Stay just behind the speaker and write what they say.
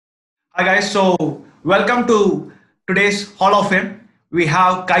Hi guys, so welcome to today's Hall of Fame. We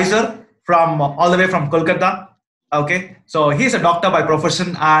have Qaisar from all the way from Kolkata. Okay, so he's a doctor by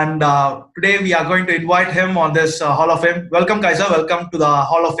profession, and today we are going to invite him on this Hall of Fame. Welcome, Qaisar. Welcome to the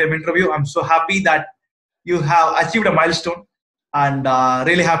Hall of Fame interview. I'm so happy that you have achieved a milestone, and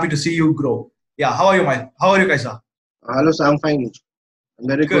really happy to see you grow. Yeah, how are you, How are you, Qaisar? Hello, sir. I'm fine. I'm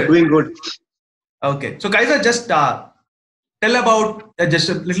very good, Good. doing good. Okay, so Qaisar, just tell about just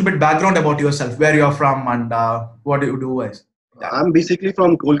a little bit background about yourself, where you are from, and what do you do as that. I'm basically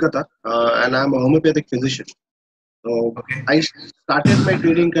from Kolkata, and I'm a homeopathic physician. So Okay. I started my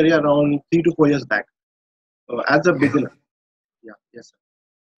trading career around 3 to 4 years back as a Okay. beginner. Yeah, yes, sir.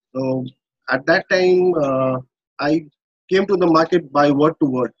 So at that time, I came to the market by word to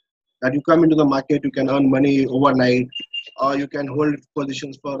word. That you come into the market, you can earn money overnight, or you can hold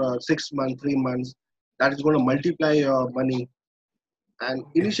positions for 6 months, 3 months. That is going to multiply your money. And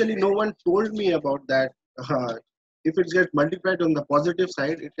Okay. initially, no one told me about that. If it gets multiplied on the positive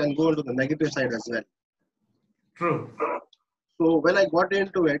side, it can go into the negative side as well. True. So when I got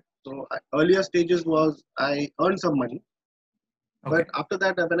into it, earlier stages was I earned some money, but Okay. after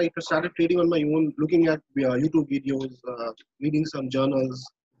that, when I started trading on my own, looking at YouTube videos, reading some journals,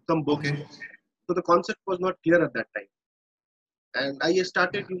 some books, Okay. so the concept was not clear at that time. And I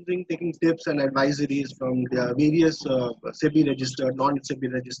started taking tips and advisories from the various SEBI registered,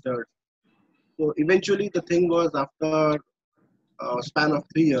 non-SEBI registered. So eventually, the thing was after span of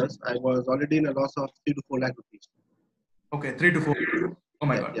 3 years, I was already in a loss of 3 to 4 lakh rupees. Okay. 3 to 4. Oh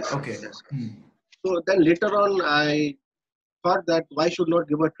my Yeah, God. yes, sir. Okay. Yes. Hmm. So then later on, I thought that why should not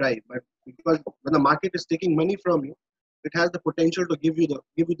give a try? But because when the market is taking money from you, it has the potential to give you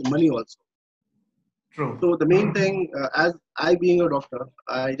the money also. True. So the main thing, as I being a doctor,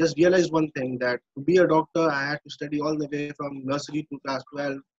 I just realized one thing that to be a doctor, I had to study all the way from nursery to class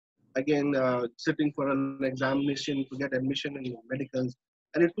 12. Again, sitting for an examination to get admission in medicals,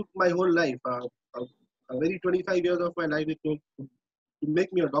 and it took my whole life. A very 25 years of my life it took to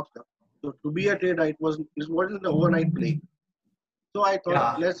make me a doctor. So to be a trader, it wasn't an overnight play. So I thought,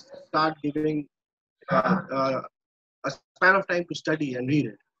 Yeah. let's start giving a span of time to study and read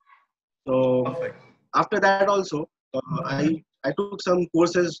it. So Perfect. after that also, I took some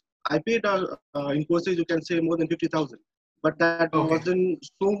courses. I paid in courses you can say more than 50,000, but that Okay. wasn't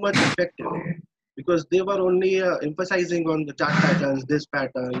so much effective because they were only emphasizing on the chart patterns, this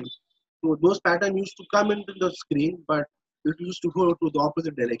pattern. So those patterns used to come into the screen, but it used to go to the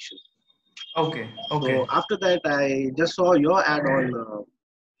opposite direction. Okay. So Okay. after that, I just saw your ad on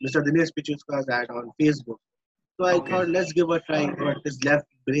Mr. Dinesh Pitchuka's ad on Facebook. So I Okay. thought, let's give a try what this left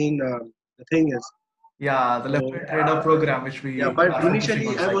brain the thing is. Yeah. The left So trader program, which yeah, we but are focusing initially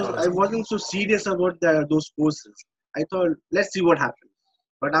on I psychology. wasn't so serious about those courses. I thought, let's see what happens.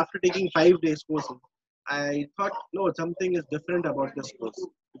 But after taking 5 days courses, I thought, no, something is different about this course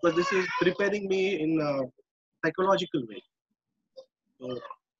because this is preparing me in a psychological way. So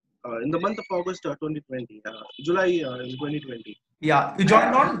in the month of August 2020, July in 2020, Yeah. You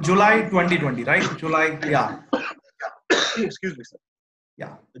joined on July 2020, right? July. Yeah. excuse me, sir,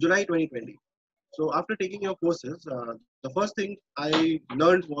 Yeah. July 2020. So after taking your courses, the first thing I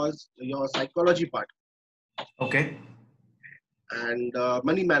learned was your psychology part Okay. and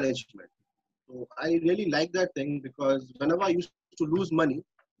money management. So I really like that thing because whenever I used to lose money,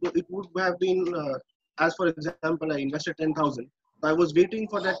 so it would have been, as for example, I invested 10,000. So I was waiting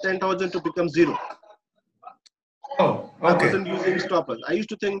for that 10,000 to become zero. Oh. I Okay. wasn't using stoppers. I used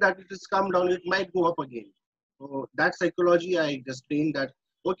to think that it has come down, it might go up again. So that psychology, I just trained that,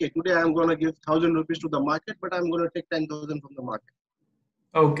 okay, today I'm going to give 1,000 rupees to the market, but I'm going to take 10,000 from the market.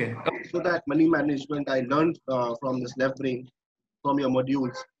 Okay. So that money management I learned from this left brain, from your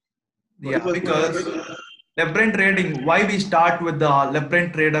modules. So it Yeah. was good. It was Because very, left brain trading, why we start with the left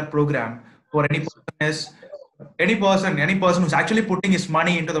brain trader program for any yes, person is any person who's actually putting his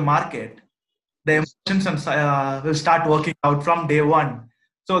money into the market, the yes, emotions and will start working out from day one.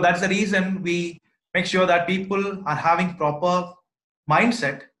 So that's the reason we make sure that people are having proper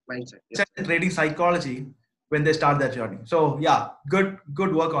mindset, mindset, yes. mindset and trading psychology when they start their journey. So yeah, good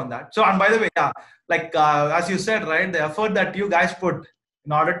work on that. So and by the way, yeah, like as you said, right, the effort that you guys put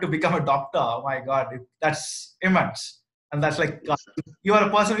in order to become a doctor, oh my God, that's immense. And that's like Yes, sir. you are a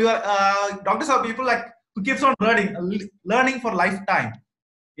person. You are doctors are people like who keeps on learning, learning for lifetime.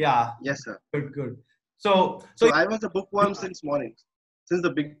 Yeah, Yes, sir. good. So So I was a bookworm since morning, since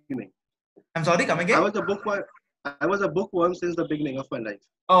the beginning. I'm sorry, come I was again. a bookworm. I was a bookworm since the beginning of my life.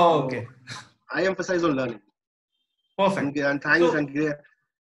 Oh, So okay, I emphasize on learning. perfect. And thanks So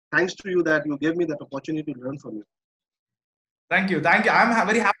thanks to you that you gave me that opportunity to learn from you. Thank you. Thank you. I'm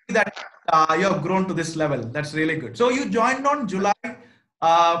very happy that you have grown to this level. That's really good. So you joined on July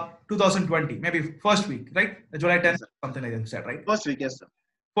 2020, maybe first week, right? July 10th, Yes, sir. something like that you said, right? First week, yes, sir.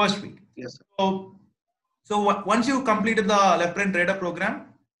 First week. Yes, sir. So, once you completed the left brain trader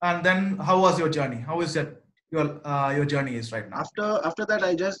program, and then how was your journey? How is it your journey is right now? After that,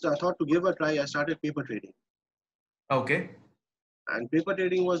 I just thought to give a try. I started paper trading, Okay. and paper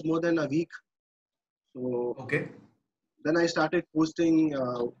trading was more than a week. So Okay. then I started posting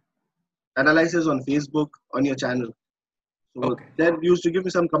analysis on Facebook on your channel. So Okay. that used to give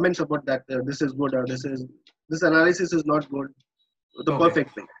me some comments about that this is good or this analysis is not good, the Okay.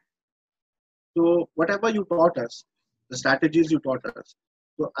 perfect way. So whatever you taught us, the strategies you taught us.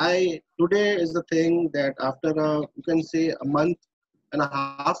 So I today is the thing that after you can say a month and a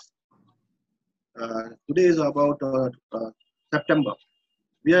half. Today is about September.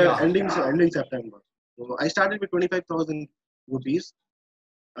 We are Yeah. ending September. So I started with 25,000 rupees.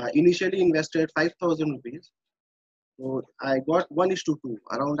 Initially invested 5,000 rupees. So I got 1:2.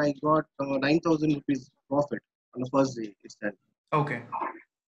 Around I got 9,000 rupees profit on the first day itself. Okay.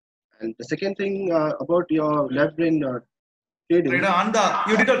 And the second thing about your left brain trading, Trader on the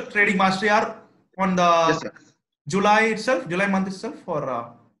you did a trading mastery hour on yes, the sir. July itself, July month itself, or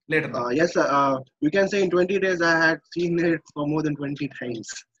later than? Yes, sir. You can say in 20 days I had seen it for more than 20 times.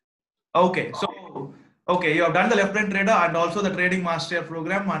 Okay, so okay, you have done the left brain trader and also the trading master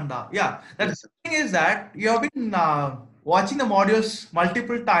program, and yeah, the Yes, sir. thing is that you have been watching the modules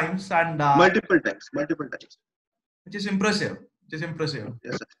multiple times, and Multiple times. which is impressive. Which is impressive.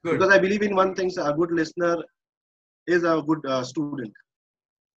 Yes, sir. Good. Because I believe in one thing, sir, a good listener is a good student.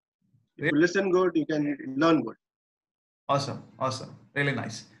 If Really you listen good, you can learn good. awesome, awesome, really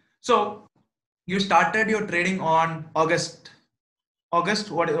nice. So you started your trading on August, what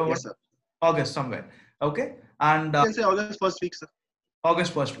Yes, sir. August somewhere, okay, and You can say August first week, sir.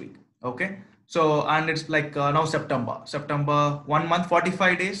 August first week, okay. So and it's like now September 1 month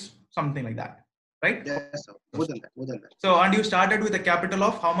 45 days, something like that, right? Yes, sir. More than that. More than that. So and you started with a capital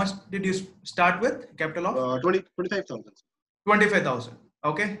of how much did you start with? Capital of 25,000. 25,000.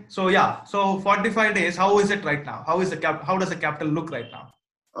 Okay. So yeah. So 45 days. How is it right now? How is the cap? How does the capital look right now?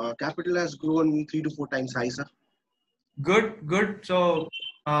 Capital has grown 3 to 4 times high, sir. Good. Good. So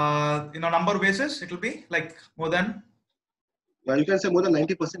number basis, it will be like more than. You can say more than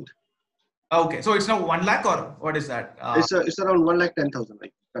 90%. Okay. So it's now 1 lakh or what is that? It's around 1,10,000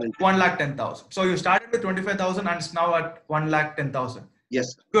 like currently. 1,10,000. So you started with 25,000 and it's now at 1,10,000.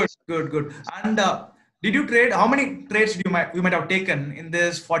 Yes, sir. Good. Yes, sir. Good. Good. And did you trade? How many trades you might have taken in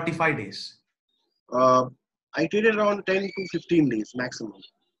this 45 days? Uh, I traded around 10 to 15 days maximum.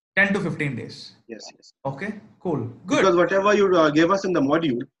 10 to 15 days. Yes, yes. Okay. Cool. Good. Because whatever you gave us in the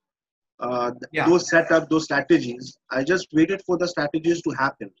module, Yeah. those setup, those strategies, I just waited for the strategies to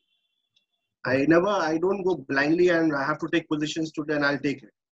happen. Okay. I don't go blindly and I have to take positions today and I'll take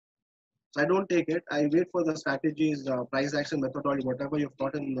it. So I don't take it. I wait for the strategies, price action methodology, whatever you've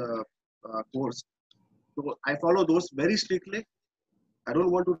taught in the course. So I follow those very strictly. I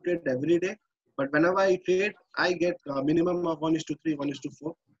don't want to trade every day, but whenever I trade, I get a minimum of 1:3,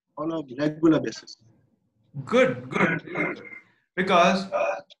 1:4 on a regular basis. Good, good, really good. Because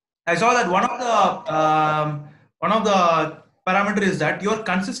I saw that one of the parameter is that your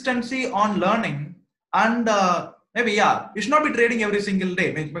consistency on learning and maybe yeah, you should not be trading every single day.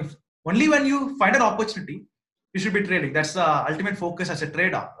 Only when you find an opportunity, you should be trading. That's the ultimate focus as a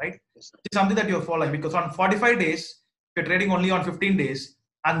trader, right? Yes, sir. It's something that you're following because on 45 days, you're trading only on 15 days,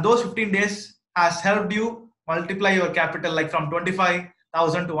 and those 15 days has helped you multiply your capital like from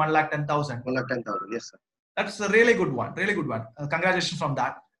 25,000 to 1,10,000. 1,10,000. Yes, sir. That's a really good one. Really good one. Congratulations on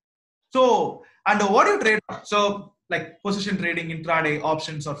that. So, and what do you trade on? So, like position trading, intraday,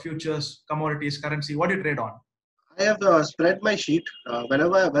 options or futures, commodities, currency. What do you trade on? I have spread my sheet.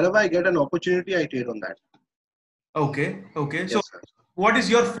 Whenever I get an opportunity, I trade on that. Okay. Okay. So, Yes, sir. what is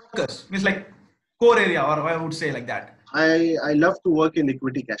your focus? Means like core area, or I would say like that. I love to work in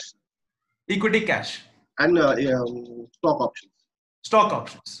equity cash Equity cash, and stock options. stock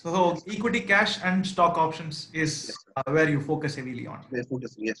options. So, Yes, sir. equity cash and stock options Yes, is sir. where you focus heavily on. They're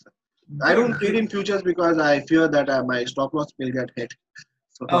focusing. Yes, sir. I Good. don't trade in futures because I fear that my stop loss will get hit.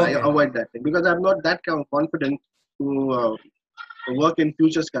 So I Okay. avoid that thing because I'm not that kind of confident to work in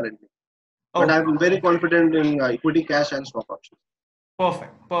futures currently. But Okay. I'm very confident in equity cash and stock options.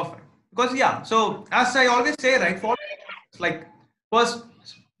 Perfect, perfect. Because yeah, so as I always say, right, for like first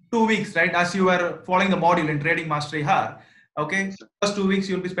 2 weeks, right, as you were following the module in Trading Mastery here, okay, Yes, sir. first 2 weeks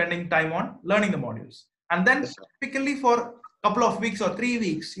you'll be spending time on learning the modules, and then Yes, sir. typically for a couple of weeks or 3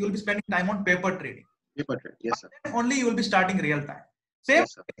 weeks you'll be spending time on paper trading. Paper trade. Yes, sir. Then only you will be starting real time. Same.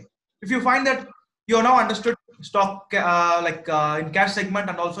 Yes, sir. If you find that you have now understood stock in cash segment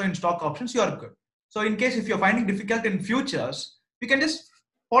and also in stock options, you are good. So in case if you're finding difficult in futures, you can just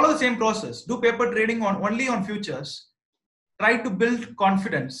follow the same process. Do paper trading on only on futures. Try to build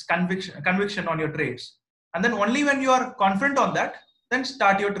confidence, conviction on your trades, and then only when you are confident on that, then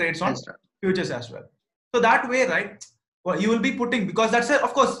start your trades on Yes, sir. futures as well. So that way, right? Well, you will be putting, because that's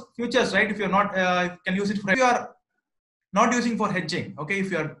of course futures, right? If you're not can use it for, if you are not using for hedging, okay, if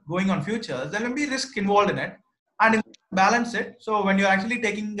you are going on futures, there will be risk involved in it, and balance it. So when you're actually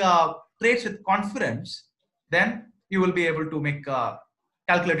taking trades with confidence, then you will be able to make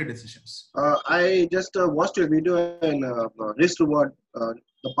calculated decisions. I just watched your video in risk reward,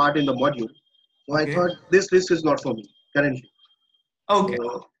 the part in the module. So I Okay. thought this risk is not for me currently. Okay.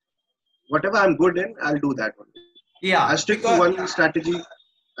 So whatever I'm good in, I'll do that one. I Yeah, stick to because one strategy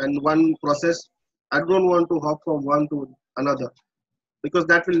and one process. I don't want to hop from one to another because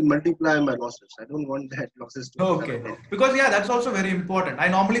that will multiply my losses. I don't want that losses to okay, happen. because yeah, that's also very important. I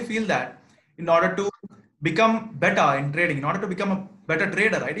normally feel that in order to become better in trading, in order to become a better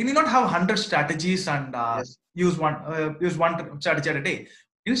trader, right, you need not have 100 strategies and Yes, use one strategy at a day.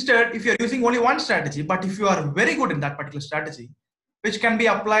 Instead, if you're using only one strategy, but if you are very good in that particular strategy, which can be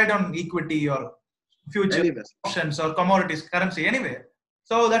applied on equity or future anyways. options or commodities, currency, anywhere.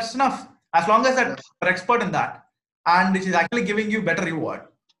 So that's enough. As long as that Yes, you're expert in that, and it is actually giving you better reward,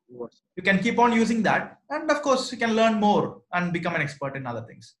 yes. you can keep on using that, and of course you can learn more and become an expert in other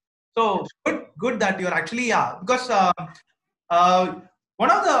things. So Yes. good that you're actually, yeah, because uh,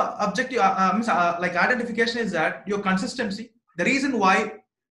 one of the objective like identification is that your consistency. The reason why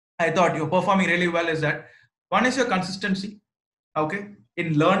I thought you're performing really well is that one is your consistency, okay,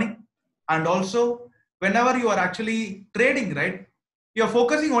 in learning, and also whenever you are actually trading, right, you're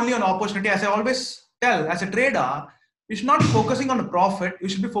focusing only on opportunity. As I always tell, as a trader, you should not be focusing on the profit, you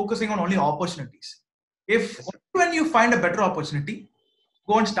should be focusing on only opportunities. If Yes, sir. when you find a better opportunity,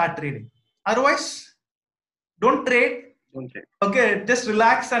 go and start trading. Otherwise, don't trade. Don't trade. Okay, just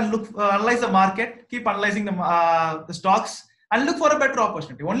relax and look, analyze the market, keep analyzing the stocks, and look for a better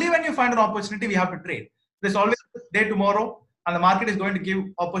opportunity. Only when you find an opportunity, we have to trade. There's always Yes, a day tomorrow, and the market is going to give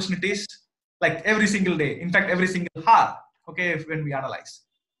opportunities like every single day. In fact, every single hour. Okay, when we analyze,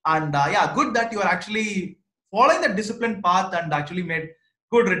 and yeah, good that you are actually following the disciplined path and actually made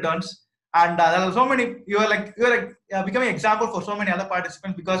good returns. And there are so many. You are becoming example for so many other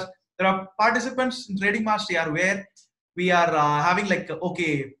participants, because there are participants in trading mastery are where we are having like,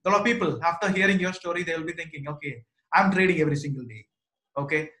 okay, a lot of people after hearing your story, they will be thinking, okay, I'm trading every single day.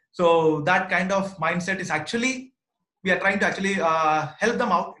 Okay, so that kind of mindset is actually, we are trying to actually help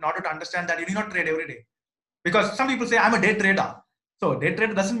them out in order to understand that you need not trade every day, because some people say I'm a day trader. So day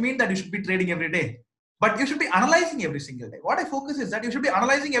trader doesn't mean that you should be trading every day, but you should be analyzing every single day. What I focus is that you should be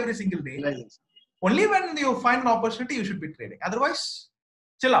analyzing every single day. yes. Only when you find an opportunity, you should be trading. Otherwise,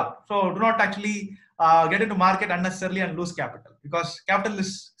 chill out. So do not actually get into market unnecessarily and lose capital, because capital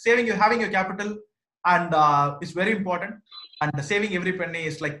is saving you, having your capital, and it's very important. And saving every penny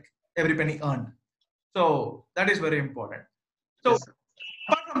is like every penny earned. So that is very important. So Yes, sir.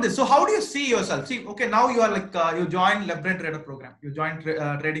 apart from this, so how do you see yourself? See, okay, now you are like you joined left brain trader program, you joined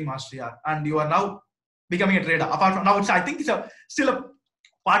trading mastery, and you are now becoming a trader. Apart from now, it's, I think it's a still a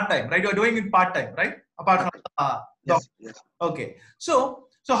part time, right? You're doing it part time, right? Apart Part from time. job. Yes, yes. Okay, so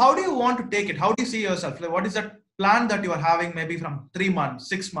how do you want to take it? How do you see yourself? Like, what is that plan that you are having? Maybe from 3 months,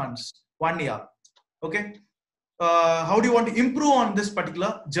 6 months, 1 year. Okay, how do you want to improve on this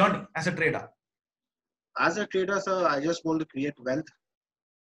particular journey as a trader? As a trader, sir, I just want to create wealth,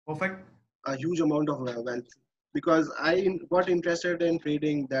 Perfect. a huge amount of wealth, because I got interested in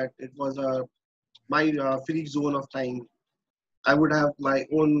trading that it was my free zone of time. I would have my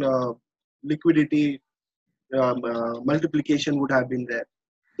own liquidity, multiplication would have been there.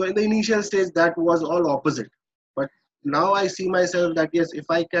 So in the initial stage, that was all opposite. But now I see myself that yes, if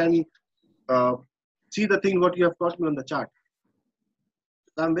I can uh, see the thing what you have taught me on the chart,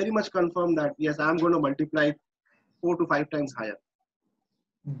 I'm very much confirmed that yes, I'm going to multiply it 4 to 5 times higher,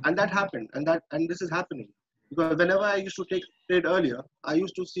 and that happened, and this is happening because whenever I used to take trade earlier, I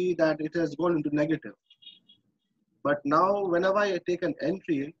used to see that it has gone into negative. But now, whenever I take an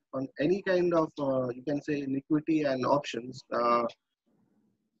entry on any kind of you can say equity and options,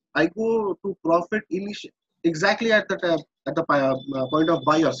 I go to profit exactly at the point of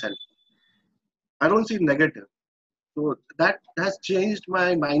buy or sell. I don't see negative. So that has changed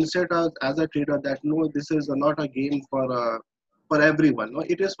my mindset as a trader. That no, this is not a game for everyone. No,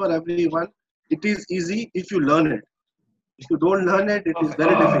 it is for everyone. It is easy if you learn it. If you don't learn it, it is Perfect.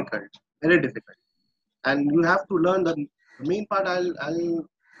 very difficult. Very difficult. And you have to learn the main part.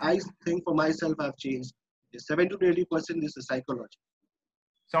 I think for myself I've changed. Is 70 to 80% is the psychology.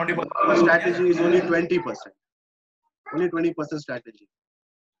 70%. And the strategy is only 20%. Only 20% strategy.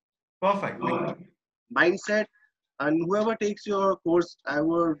 Perfect. Mindset, and whoever takes your course, I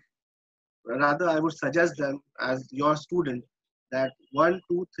would suggest them as your student that 1,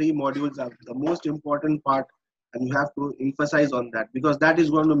 2, 3 modules are the most important part, and you have to emphasize on that because that is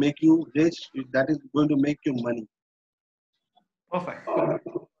going to make you rich. That is going to make you money. Perfect.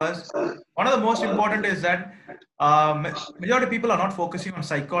 Because one of the most important is that majority of people are not focusing on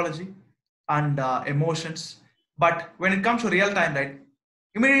psychology and emotions. But when it comes to real time, right,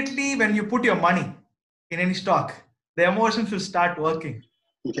 immediately when you put your money in any stock, the emotions will start working.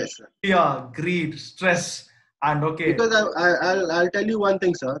 Yes, sir. Fear, greed, stress, and okay. Because I'll tell you one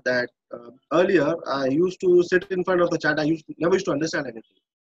thing, sir, that earlier I used to sit in front of the chart. Never used to understand anything.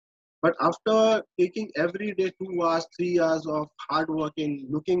 But after taking every day 2 hours, 3 hours of hard working,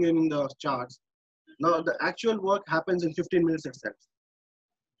 looking in the charts, now the actual work happens in 15 minutes itself.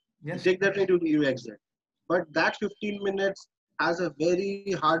 You Yes. take that into you exit. But that 15 minutes has a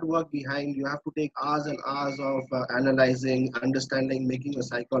very hard work behind. You have to take hours and hours of analyzing, understanding, making a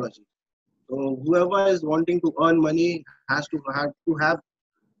psychology. So whoever is wanting to earn money has to have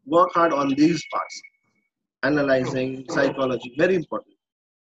work hard on these parts. True. Analyzing, psychology, very important.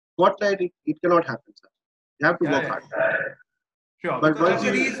 Fortnite, it cannot happen, sir. You have to Yeah, work yeah. hard. Sure. But Because once that's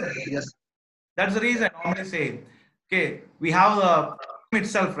the you, reason. yes, That's the reason I normally say, okay, we have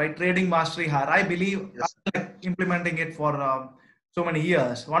itself, right? Trading mastery hard. I believe I'm yes, like implementing it for so many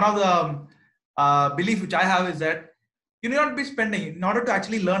years. One of the belief which I have is that you need not be spending in order to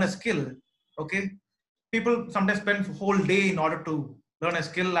actually learn a skill. Okay, people sometimes spend whole day in order to learn a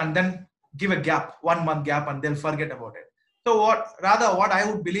skill and then give a gap, 1 month gap, and they'll forget about it. So what I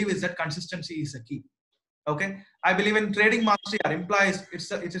would believe is that consistency is a key. Okay, I believe in trading mastery or implies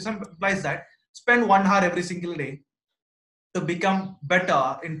it implies that spend 1 hour every single day to become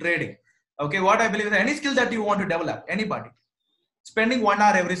better in trading. Okay, what I believe is any skill that you want to develop, anybody, spending 1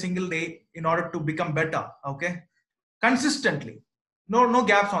 hour every single day in order to become better. Okay, consistently, no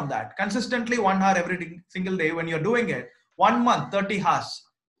gaps on that. Consistently 1 hour every single day when you're doing it. 1 month, 30 hours.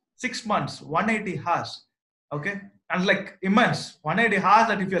 6 months, 180 hours. Okay, and like immense 180 hours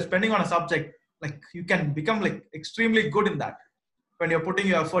that if you're spending on a subject, like you can become like extremely good in that when you're putting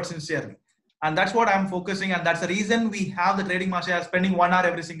your effort sincerely. And that's what I'm focusing, and that's the reason we have the trading master spending 1 hour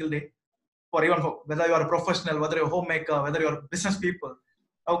every single day for even for whether you're a professional, whether you're a homemaker, whether you're business people.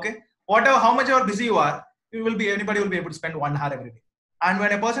 Okay, whatever how much ever busy you are, you will be anybody will be able to spend 1 hour every day. And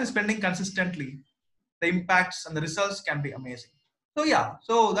when a person is spending consistently, the impacts and the results can be amazing. So yeah,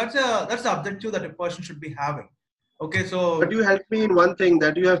 so that's the objective that a person should be having. Okay, but so you helped me in one thing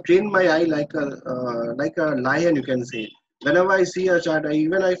that you have trained my eye like a lion, you can say. Whenever I see a chart,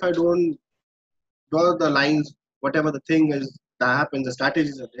 even if I don't draw the lines, whatever the thing is that happens, the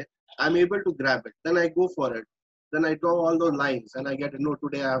strategies are there, I'm able to grab it. Then I go for it. Then I draw all those lines and I get to know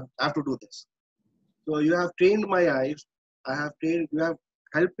today I have to do this. So you have trained my eyes. You have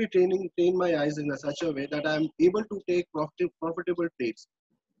helped me train my eyes in such a way that I'm able to take profitable trades.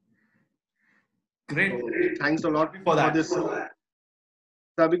 great. So thanks a lot For for that. this,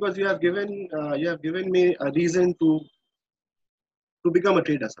 sir, because you have given me a reason to become a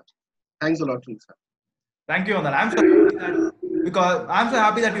trader, sir. Thanks a lot, sir. Thank you on that. I'm so happy that because I'm so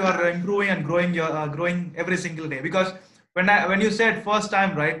happy that you are improving and growing your growing every single day. Because when you said first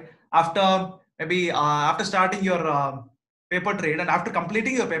time, right, after maybe after starting your paper trade and after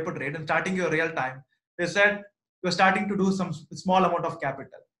completing your paper trade and starting your real time, you said you're starting to do some small amount of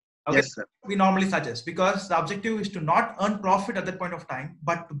capital. Okay, Yes, sir. we normally suggest because the objective is to not earn profit at that point of time,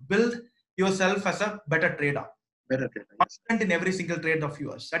 but to build yourself as a better trader, Better trader. Yes. confident in every single trade of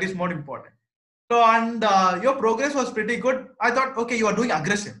yours. That is more important. So, and your progress was pretty good. I thought, okay, you are doing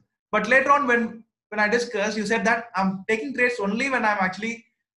aggressive. But later on, when I discussed, you said that I'm taking trades only when I'm actually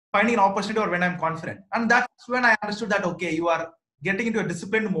finding an opportunity or when I'm confident. And that's when I understood that, okay, you are getting into a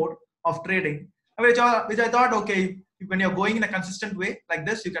disciplined mode of trading, which I thought, okay, when you're going in a consistent way like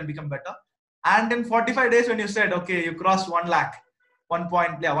this, you can become better. And in 45 days, when you said, okay, you crossed 1 lakh,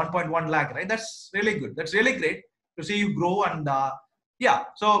 1.1 lakh, right? That's really good. That's really great to see you grow. And yeah,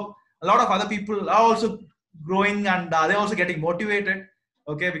 so a lot of other people are also growing and they're also getting motivated.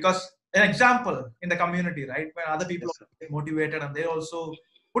 Okay, because an example in the community, right? When other people Yes, sir. get motivated and they're also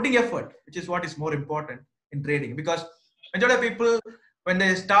putting effort, which is what is more important in trading. Because majority of people, when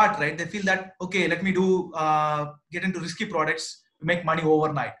they start, right, they feel that okay, let me do get into risky products to make money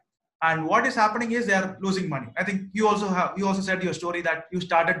overnight. And what is happening is they are losing money. I think you also said your story that you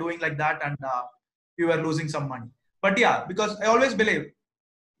started doing like that, and you were losing some money. But yeah, because I always believe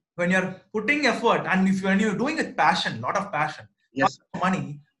when you're putting effort and if when you're doing it passion, lot of passion, not Yes, sir.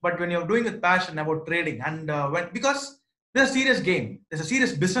 money, but when you're doing with passion about trading and when because there's a serious game, there's a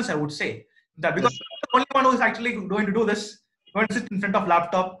serious business, I would say that because Yes, sir. I'm the only one who is actually going to do this, going to sit in front of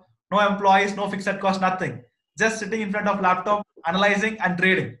laptop, no employees, no fixed cost, nothing, just sitting in front of laptop, analyzing and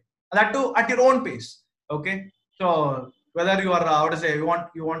trading, and that too at your own pace. Okay, so whether you are what to say, you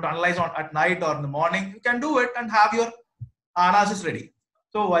want to analyze on at night or in the morning, you can do it and have your analysis ready.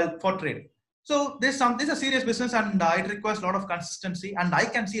 So while for trading, so this is a serious business and it requires a lot of consistency, and I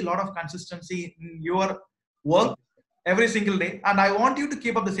can see a lot of consistency in your work Thank you. every single day, and I want you to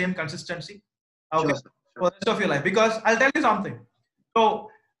keep up the same consistency. Okay, Sure, sir. Sure. for the rest of your life, because I'll tell you something. So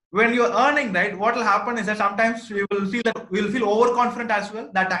when you're earning, right, what will happen is that sometimes you will feel that we'll feel overconfident as well.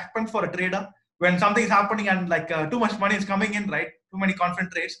 That happens for a trader when something is happening and like too much money is coming in, right? Too many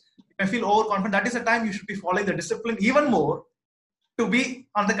confident trades. You may feel overconfident. That is the time you should be following the discipline even more to be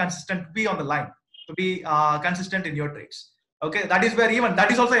on the consistent, to be on the line, to be consistent in your trades. Okay, that is where even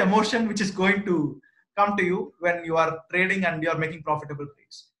that is also emotion which is going to come to you when you are trading and you are making profitable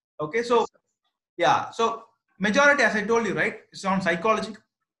trades. Okay, so Yes, sir. yeah, so majority, as I told you, right, is on psychology,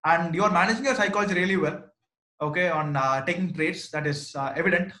 and you are managing your psychology really well. Okay, on taking trades, that is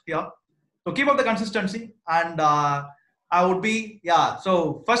evident here. So keep up the consistency, and I would be yeah.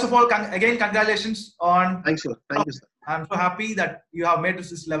 So first of all, again, congratulations on. Thanks, sir. Thank you, sir. I'm so happy that you have made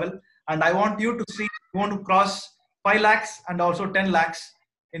this level, and I want you to see you want to cross 5 lakhs and also 10 lakhs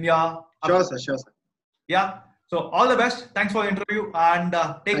in your Sure, sir. Sure, sir. yeah. So all the best. Thanks for the interview and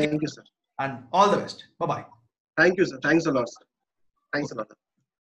take care Thank you, sir. and all the best. Bye bye. Thank you, sir. Thanks a lot, sir. Thanks a lot.